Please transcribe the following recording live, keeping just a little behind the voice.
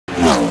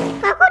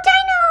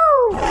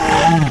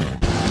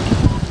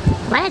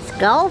Let's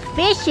go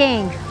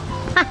fishing.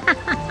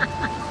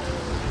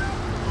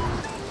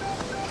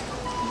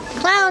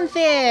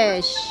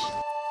 Clownfish.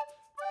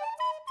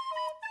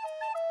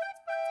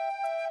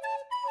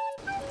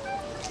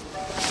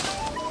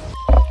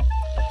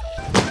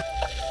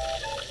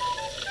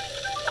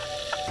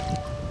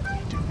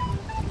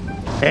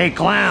 Hey,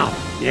 clown.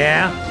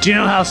 Yeah? Do you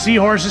know how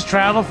seahorses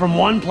travel from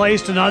one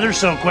place to another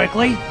so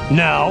quickly?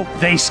 No,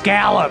 they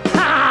scallop.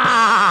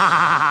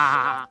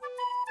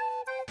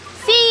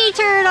 Sea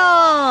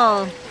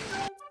turtle.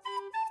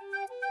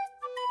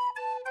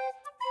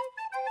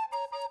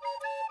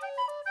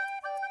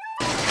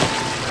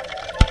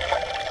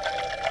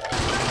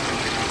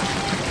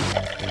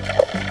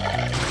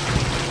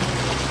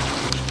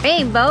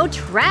 Rainbow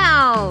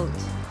trout.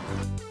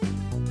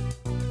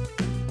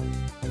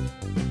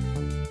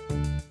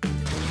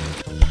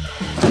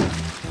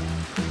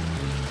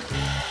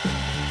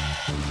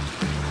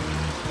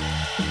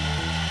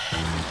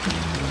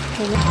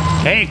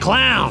 Hey,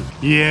 clown.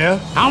 Yeah?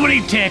 How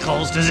many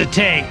tickles does it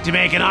take to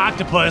make an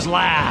octopus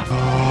laugh?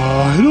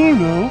 I don't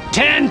know.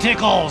 10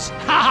 tickles.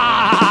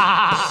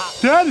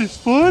 That is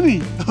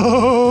funny.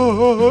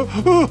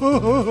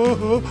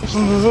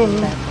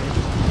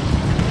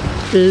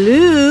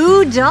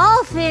 Blue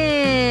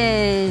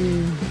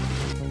dolphin.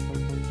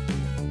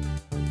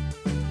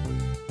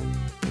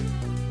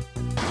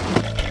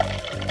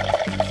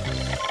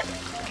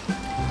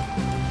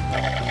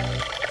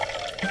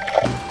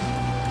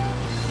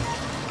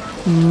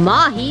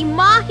 Mahi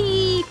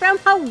mahi from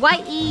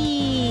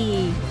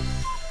Hawaii.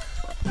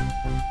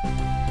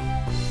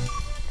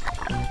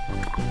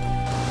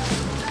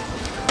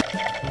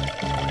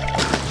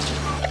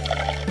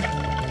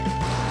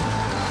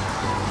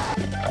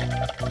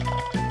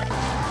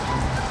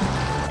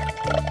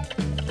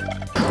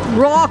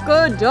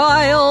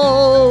 Crocodile.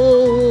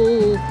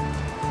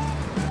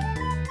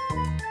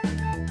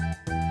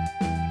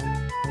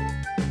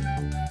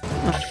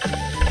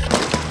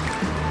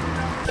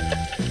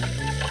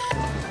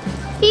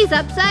 He's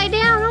upside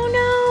down. Oh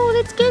no,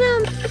 let's get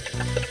him.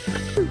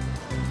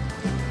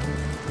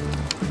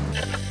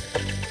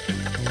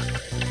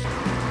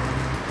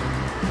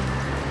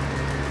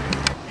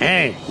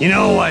 Hey, you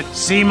know what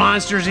sea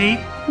monsters eat?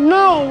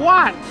 No,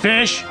 what?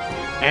 Fish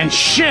and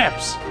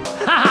ships.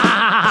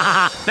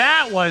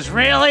 That was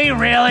really,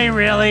 really,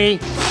 really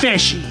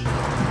fishy.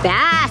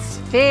 Bass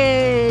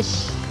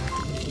fish.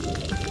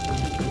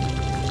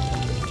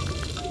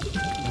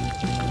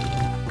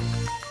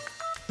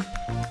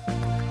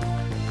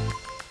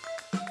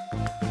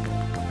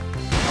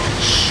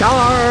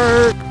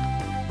 Shark.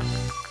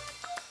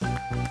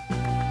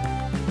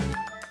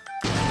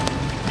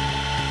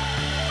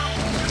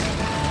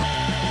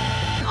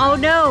 Oh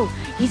no,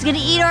 he's gonna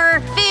eat our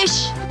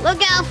fish.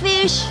 Look out,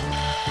 fish.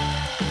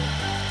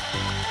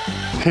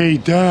 Hey,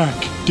 Dak,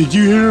 did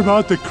you hear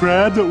about the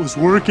crab that was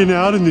working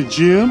out in the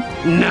gym?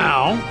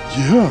 No.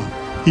 Yeah,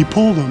 he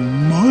pulled a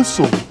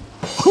muscle.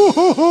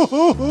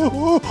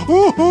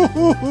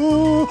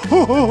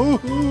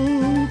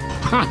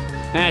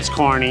 That's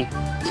corny.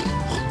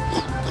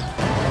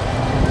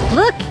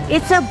 Look,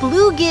 it's a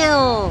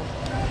bluegill.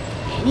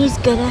 And he's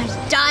gonna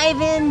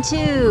dive in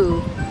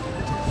too.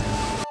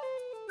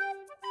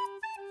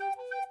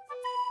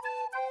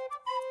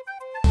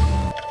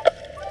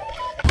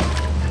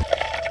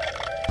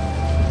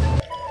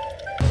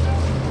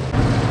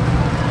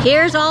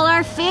 Here's all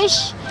our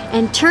fish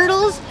and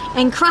turtles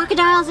and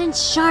crocodiles and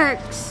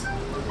sharks.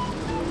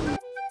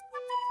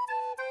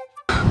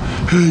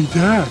 Hey,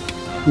 Dak,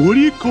 what do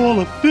you call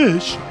a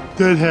fish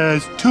that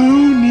has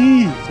 2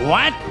 knees?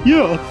 What?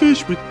 Yeah, a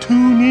fish with 2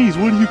 knees.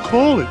 What do you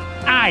call it?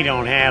 I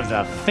don't have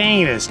the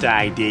faintest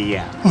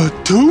idea. A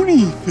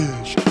toonie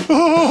fish.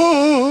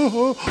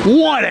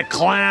 What a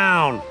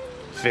clown!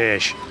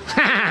 Fish.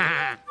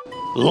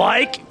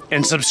 Like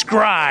and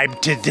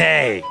subscribe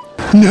today.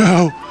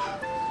 Now,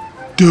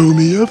 do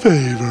me a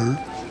favor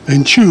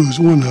and choose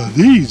one of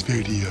these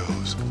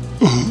videos.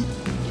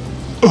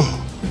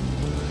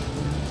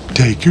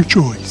 Take your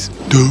choice.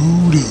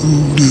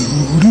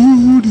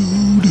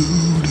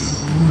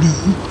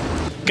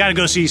 Gotta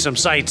go see some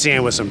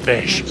sightseeing with some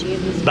fish.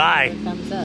 Bye.